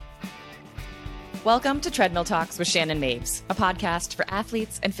Welcome to Treadmill Talks with Shannon Maves, a podcast for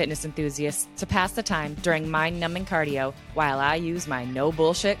athletes and fitness enthusiasts to pass the time during mind-numbing cardio while I use my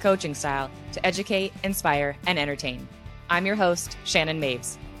no-bullshit coaching style to educate, inspire, and entertain. I'm your host, Shannon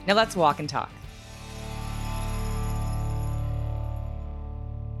Maves. Now let's walk and talk.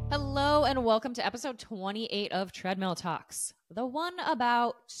 Hello and welcome to episode 28 of Treadmill Talks, the one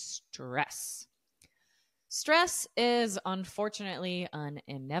about stress. Stress is unfortunately an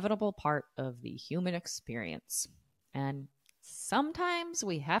inevitable part of the human experience, and sometimes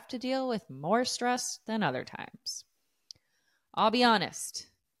we have to deal with more stress than other times. I'll be honest,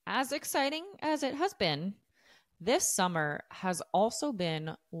 as exciting as it has been, this summer has also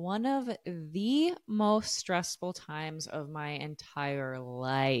been one of the most stressful times of my entire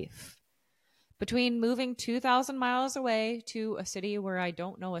life. Between moving 2,000 miles away to a city where I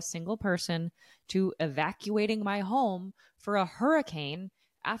don't know a single person, to evacuating my home for a hurricane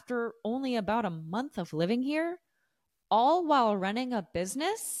after only about a month of living here, all while running a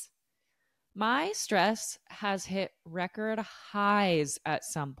business, my stress has hit record highs at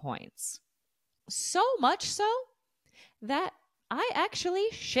some points. So much so that I actually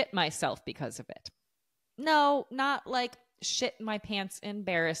shit myself because of it. No, not like shit in my pants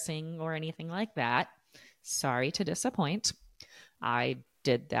embarrassing or anything like that. Sorry to disappoint. I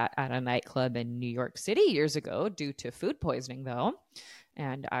did that at a nightclub in New York City years ago due to food poisoning, though.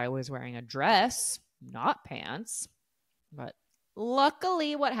 And I was wearing a dress, not pants. But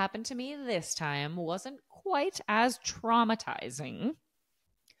luckily, what happened to me this time wasn't quite as traumatizing.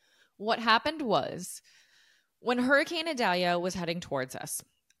 What happened was, when Hurricane Idalia was heading towards us,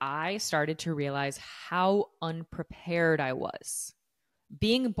 I started to realize how unprepared I was.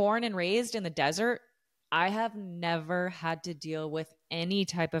 Being born and raised in the desert, I have never had to deal with any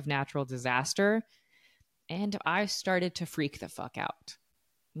type of natural disaster, and I started to freak the fuck out.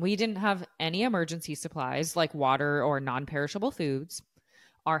 We didn't have any emergency supplies like water or non-perishable foods.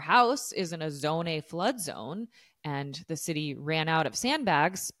 Our house is in a Zone A flood zone, and the city ran out of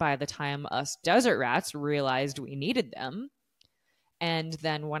sandbags by the time us desert rats realized we needed them. And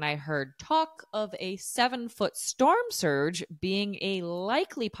then when I heard talk of a 7-foot storm surge being a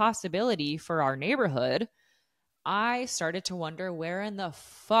likely possibility for our neighborhood, I started to wonder where in the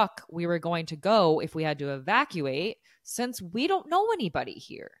fuck we were going to go if we had to evacuate, since we don't know anybody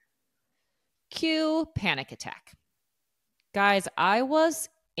here. Cue panic attack. Guys, I was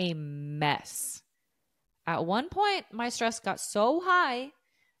a mess. At one point, my stress got so high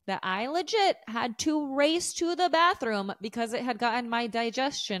that I legit had to race to the bathroom because it had gotten my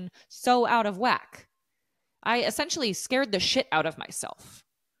digestion so out of whack. I essentially scared the shit out of myself.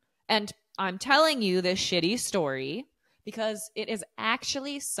 And I'm telling you this shitty story because it is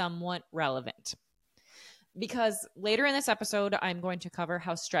actually somewhat relevant. Because later in this episode, I'm going to cover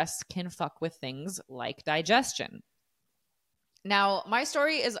how stress can fuck with things like digestion. Now, my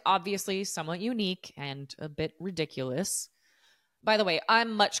story is obviously somewhat unique and a bit ridiculous. By the way,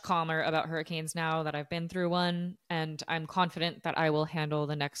 I'm much calmer about hurricanes now that I've been through one, and I'm confident that I will handle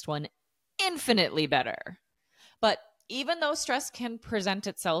the next one infinitely better. But even though stress can present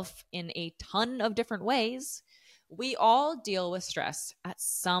itself in a ton of different ways, we all deal with stress at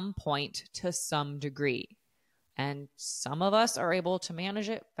some point to some degree, and some of us are able to manage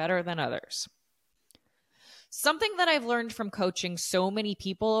it better than others. Something that I've learned from coaching so many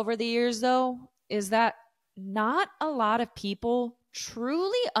people over the years, though, is that not a lot of people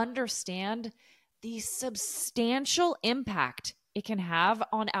truly understand the substantial impact it can have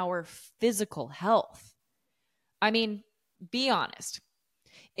on our physical health. I mean, be honest.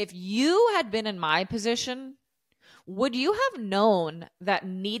 If you had been in my position, would you have known that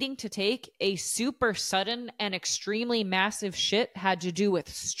needing to take a super sudden and extremely massive shit had to do with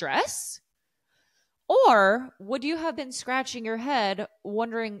stress? Or would you have been scratching your head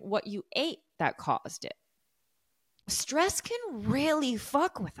wondering what you ate that caused it? Stress can really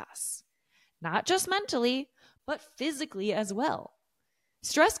fuck with us, not just mentally, but physically as well.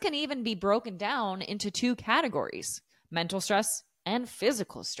 Stress can even be broken down into two categories: mental stress and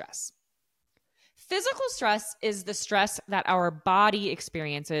physical stress. Physical stress is the stress that our body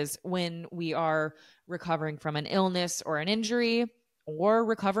experiences when we are recovering from an illness or an injury, or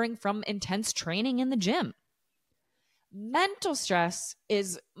recovering from intense training in the gym. Mental stress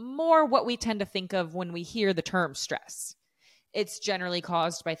is more what we tend to think of when we hear the term stress. It's generally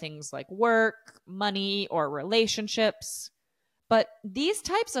caused by things like work, money, or relationships. But these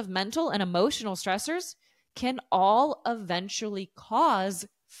types of mental and emotional stressors can all eventually cause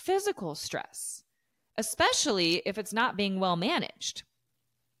physical stress, especially if it's not being well managed.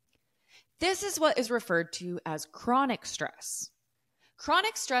 This is what is referred to as chronic stress.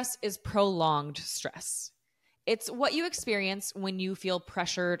 Chronic stress is prolonged stress. It's what you experience when you feel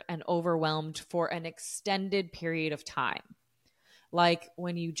pressured and overwhelmed for an extended period of time, like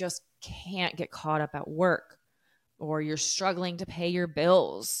when you just can't get caught up at work, or you're struggling to pay your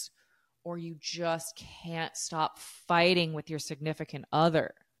bills, or you just can't stop fighting with your significant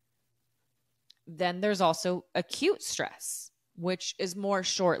other. Then there's also acute stress, which is more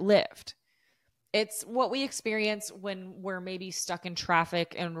short lived. It's what we experience when we're maybe stuck in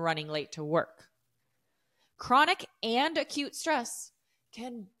traffic and running late to work. Chronic and acute stress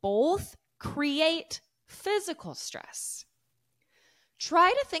can both create physical stress.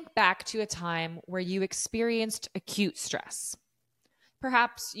 Try to think back to a time where you experienced acute stress.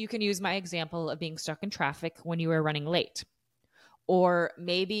 Perhaps you can use my example of being stuck in traffic when you were running late. Or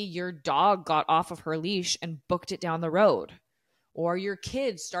maybe your dog got off of her leash and booked it down the road. Or your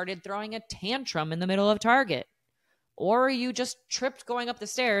kid started throwing a tantrum in the middle of Target. Or you just tripped going up the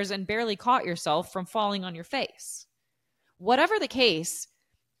stairs and barely caught yourself from falling on your face. Whatever the case,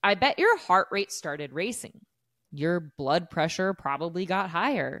 I bet your heart rate started racing. Your blood pressure probably got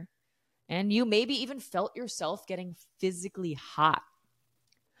higher. And you maybe even felt yourself getting physically hot.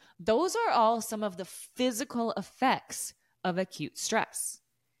 Those are all some of the physical effects of acute stress.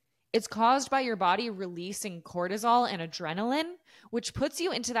 It's caused by your body releasing cortisol and adrenaline, which puts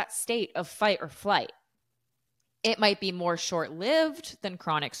you into that state of fight or flight. It might be more short-lived than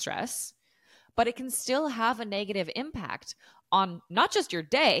chronic stress, but it can still have a negative impact on not just your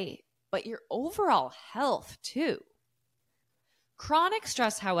day, but your overall health too. Chronic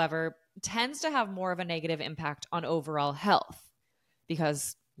stress, however, tends to have more of a negative impact on overall health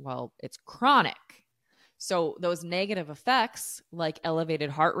because, well, it's chronic. So those negative effects, like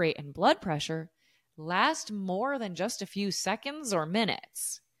elevated heart rate and blood pressure, last more than just a few seconds or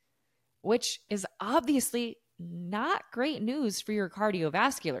minutes, which is obviously not great news for your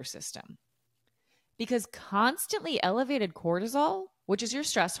cardiovascular system. Because constantly elevated cortisol, which is your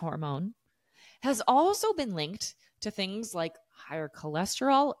stress hormone, has also been linked to things like higher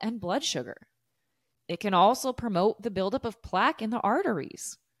cholesterol and blood sugar. It can also promote the buildup of plaque in the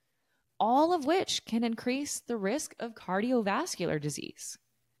arteries, all of which can increase the risk of cardiovascular disease.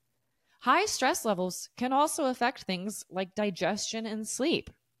 High stress levels can also affect things like digestion and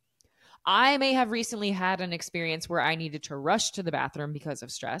sleep. I may have recently had an experience where I needed to rush to the bathroom because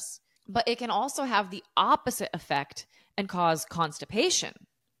of stress, but it can also have the opposite effect and cause constipation.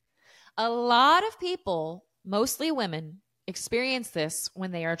 A lot of people, mostly women, experience this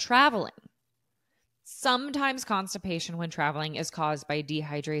when they are traveling. Sometimes constipation when traveling is caused by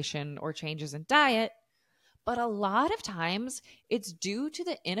dehydration or changes in diet, but a lot of times it's due to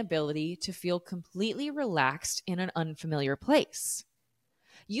the inability to feel completely relaxed in an unfamiliar place.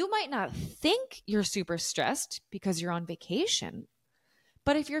 You might not think you're super stressed because you're on vacation,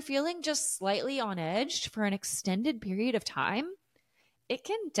 but if you're feeling just slightly on edge for an extended period of time, it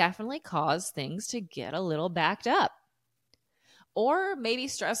can definitely cause things to get a little backed up. Or maybe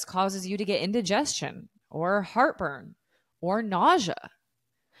stress causes you to get indigestion or heartburn or nausea.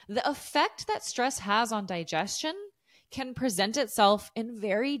 The effect that stress has on digestion can present itself in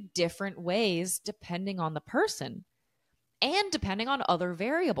very different ways depending on the person and depending on other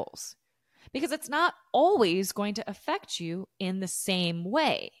variables, because it's not always going to affect you in the same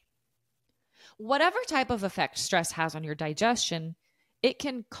way. Whatever type of effect stress has on your digestion, it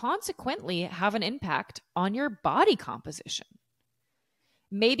can consequently have an impact on your body composition.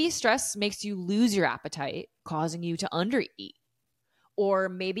 Maybe stress makes you lose your appetite, causing you to undereat. Or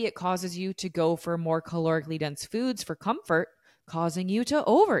maybe it causes you to go for more calorically dense foods for comfort, causing you to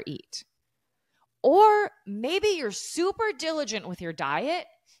overeat. Or maybe you're super diligent with your diet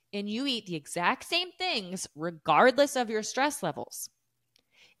and you eat the exact same things regardless of your stress levels.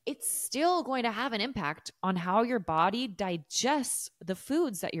 It's still going to have an impact on how your body digests the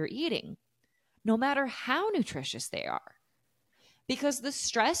foods that you're eating, no matter how nutritious they are. Because the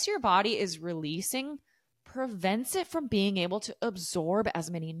stress your body is releasing prevents it from being able to absorb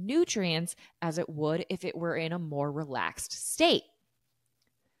as many nutrients as it would if it were in a more relaxed state.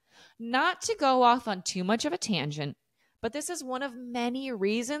 Not to go off on too much of a tangent, but this is one of many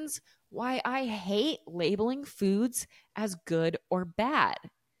reasons why I hate labeling foods as good or bad.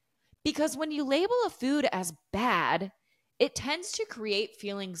 Because when you label a food as bad, it tends to create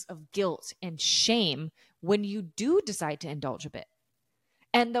feelings of guilt and shame when you do decide to indulge a bit.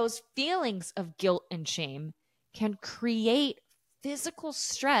 And those feelings of guilt and shame can create physical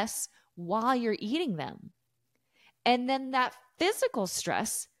stress while you're eating them. And then that physical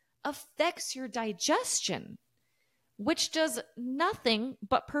stress affects your digestion, which does nothing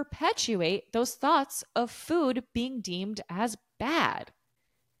but perpetuate those thoughts of food being deemed as bad.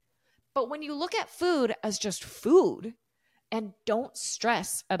 But when you look at food as just food and don't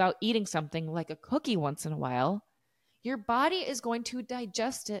stress about eating something like a cookie once in a while, your body is going to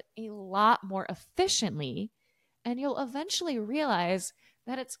digest it a lot more efficiently, and you'll eventually realize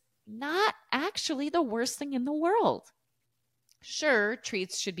that it's not actually the worst thing in the world. Sure,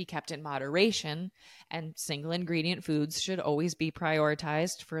 treats should be kept in moderation, and single ingredient foods should always be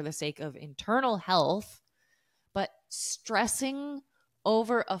prioritized for the sake of internal health, but stressing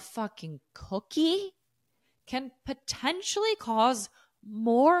over a fucking cookie can potentially cause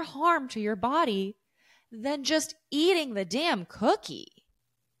more harm to your body than just eating the damn cookie.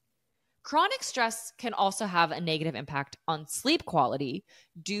 Chronic stress can also have a negative impact on sleep quality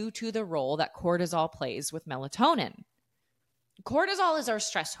due to the role that cortisol plays with melatonin. Cortisol is our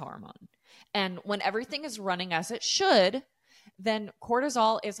stress hormone, and when everything is running as it should, then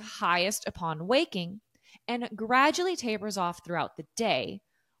cortisol is highest upon waking and gradually tapers off throughout the day,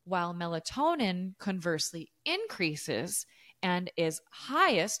 while melatonin conversely increases and is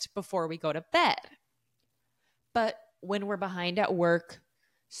highest before we go to bed. But when we're behind at work,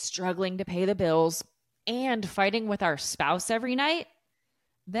 struggling to pay the bills, and fighting with our spouse every night,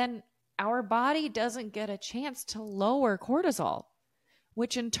 then our body doesn't get a chance to lower cortisol,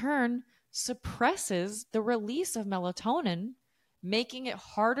 which in turn suppresses the release of melatonin, making it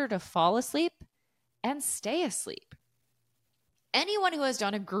harder to fall asleep and stay asleep. Anyone who has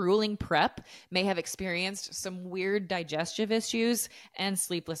done a grueling prep may have experienced some weird digestive issues and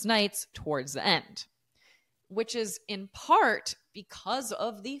sleepless nights towards the end, which is in part because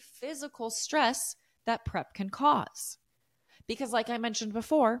of the physical stress that prep can cause. Because like I mentioned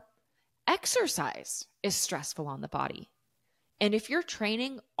before, exercise is stressful on the body. And if you're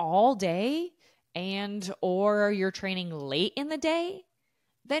training all day or you're training late in the day,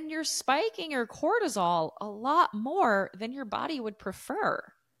 then you're spiking your cortisol a lot more than your body would prefer.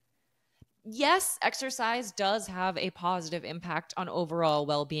 Yes, exercise does have a positive impact on overall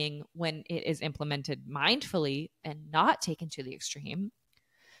well-being when it is implemented mindfully and not taken to the extreme.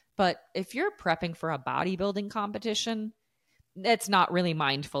 But if you're prepping for a bodybuilding competition, that's not really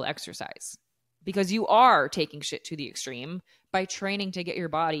mindful exercise, because you are taking shit to the extreme by training to get your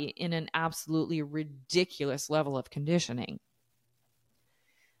body in an absolutely ridiculous level of conditioning.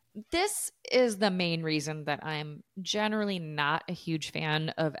 This is the main reason that I'm generally not a huge fan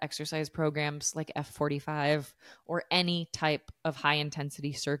of exercise programs like F45 or any type of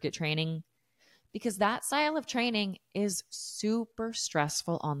high-intensity circuit training, because that style of training is super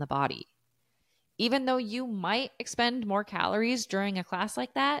stressful on the body. Even though you might expend more calories during a class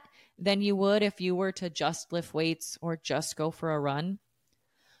like that than you would if you were to just lift weights or just go for a run,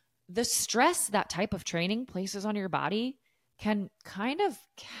 the stress that type of training places on your body can kind of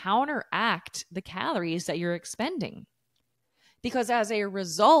counteract the calories that you're expending. Because as a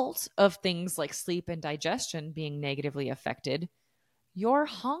result of things like sleep and digestion being negatively affected, your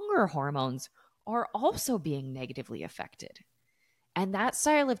hunger hormones are also being negatively affected. And that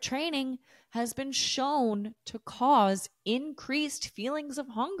style of training has been shown to cause increased feelings of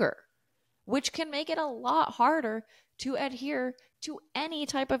hunger, which can make it a lot harder to adhere to any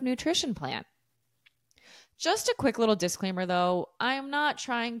type of nutrition plan. Just a quick little disclaimer though, I'm not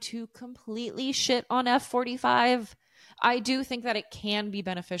trying to completely shit on F45. I do think that it can be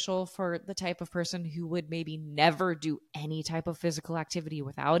beneficial for the type of person who would maybe never do any type of physical activity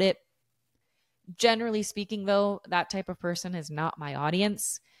without it. Generally speaking though, that type of person is not my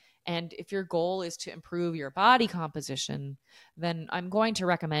audience. And if your goal is to improve your body composition, then I'm going to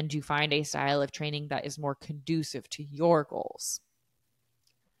recommend you find a style of training that is more conducive to your goals.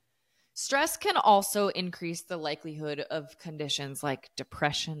 Stress can also increase the likelihood of conditions like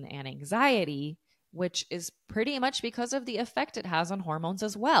depression and anxiety, which is pretty much because of the effect it has on hormones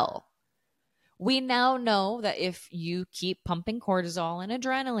as well. We now know that if you keep pumping cortisol and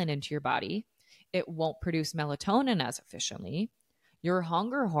adrenaline into your body, it won't produce melatonin as efficiently. Your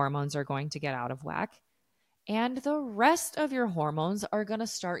hunger hormones are going to get out of whack, and the rest of your hormones are going to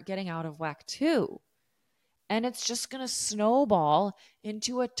start getting out of whack too. And it's just going to snowball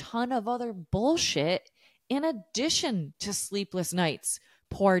into a ton of other bullshit in addition to sleepless nights,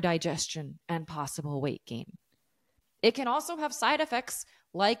 poor digestion, and possible weight gain. It can also have side effects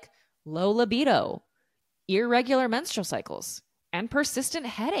like low libido, irregular menstrual cycles, and persistent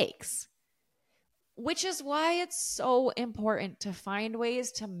headaches. Which is why it's so important to find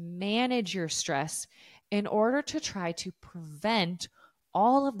ways to manage your stress in order to try to prevent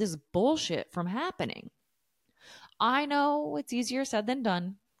all of this bullshit from happening. I know it's easier said than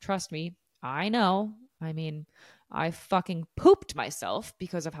done. Trust me, I know. I mean, I fucking pooped myself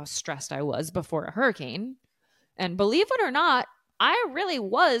because of how stressed I was before a hurricane. And believe it or not, I really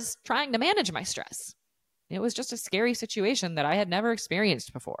was trying to manage my stress. It was just a scary situation that I had never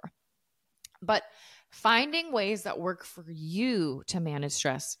experienced before. But finding ways that work for you to manage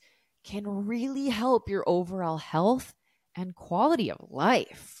stress can really help your overall health and quality of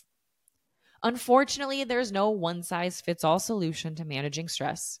life. Unfortunately, there's no one-size-fits-all solution to managing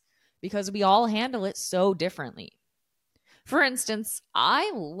stress because we all handle it so differently. For instance,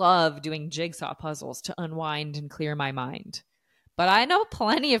 I love doing jigsaw puzzles to unwind and clear my mind, but I know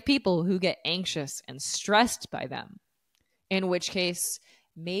plenty of people who get anxious and stressed by them, in which case,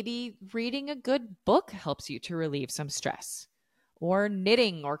 maybe reading a good book helps you to relieve some stress, or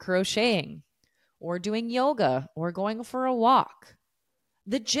knitting or crocheting, or doing yoga, or going for a walk.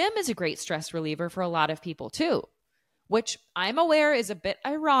 The gym is a great stress reliever for a lot of people too, which I'm aware is a bit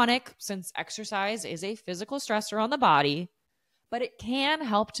ironic since exercise is a physical stressor on the body, but it can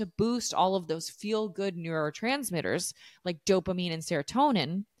help to boost all of those feel-good neurotransmitters like dopamine and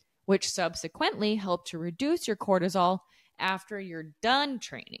serotonin, which subsequently help to reduce your cortisol after you're done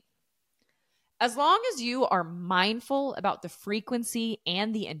training. As long as you are mindful about the frequency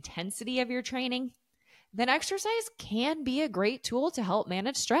and the intensity of your training, then exercise can be a great tool to help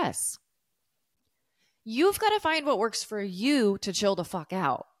manage stress. You've got to find what works for you to chill the fuck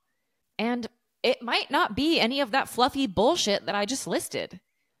out. And it might not be any of that fluffy bullshit that I just listed.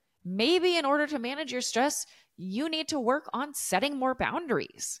 Maybe in order to manage your stress, you need to work on setting more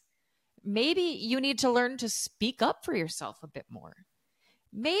boundaries. Maybe you need to learn to speak up for yourself a bit more.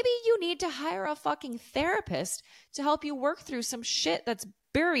 Maybe you need to hire a fucking therapist to help you work through some shit that's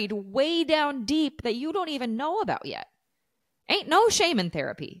buried way down deep that you don't even know about yet. Ain't no shame in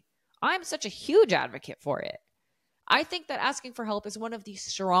therapy. I'm such a huge advocate for it. I think that asking for help is one of the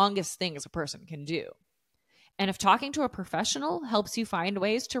strongest things a person can do. And if talking to a professional helps you find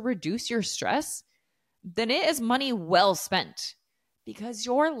ways to reduce your stress, then it is money well spent because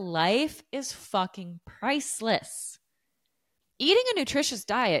your life is fucking priceless. Eating a nutritious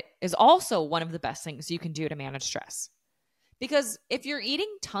diet is also one of the best things you can do to manage stress. Because if you're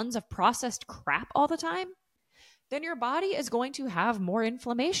eating tons of processed crap all the time, then your body is going to have more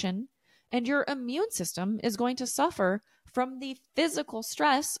inflammation and your immune system is going to suffer from the physical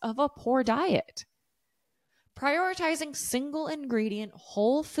stress of a poor diet. Prioritizing single ingredient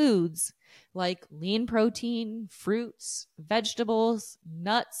whole foods like lean protein, fruits, vegetables,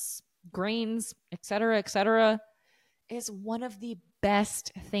 nuts, grains, etc., is one of the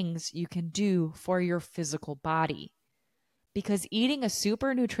best things you can do for your physical body. Because eating a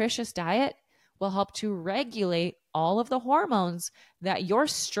super nutritious diet will help to regulate all of the hormones that your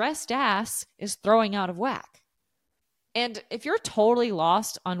stressed ass is throwing out of whack. And if you're totally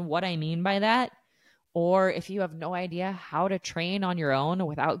lost on what I mean by that, or if you have no idea how to train on your own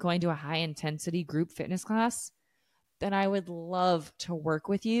without going to a high-intensity group fitness class, then I would love to work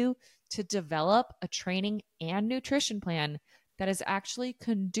with you to develop a training and nutrition plan that is actually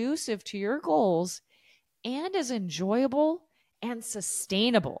conducive to your goals and is enjoyable and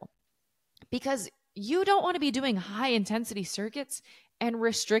sustainable. Because you don't want to be doing high-intensity circuits and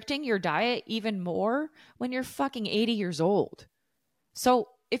restricting your diet even more when you're fucking 80 years old. So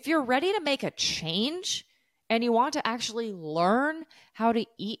if you're ready to make a change and you want to actually learn how to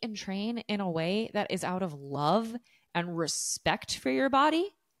eat and train in a way that is out of love and respect for your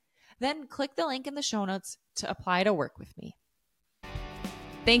body, then click the link in the show notes to apply to work with me.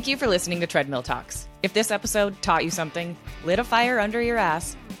 Thank you for listening to Treadmill Talks. If this episode taught you something, lit a fire under your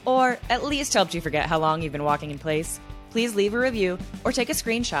ass, or at least helped you forget how long you've been walking in place, please leave a review or take a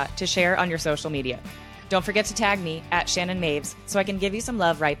screenshot to share on your social media. Don't forget to tag me at Shannon Maves so I can give you some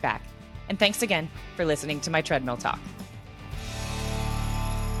love right back. And thanks again for listening to my Treadmill Talk.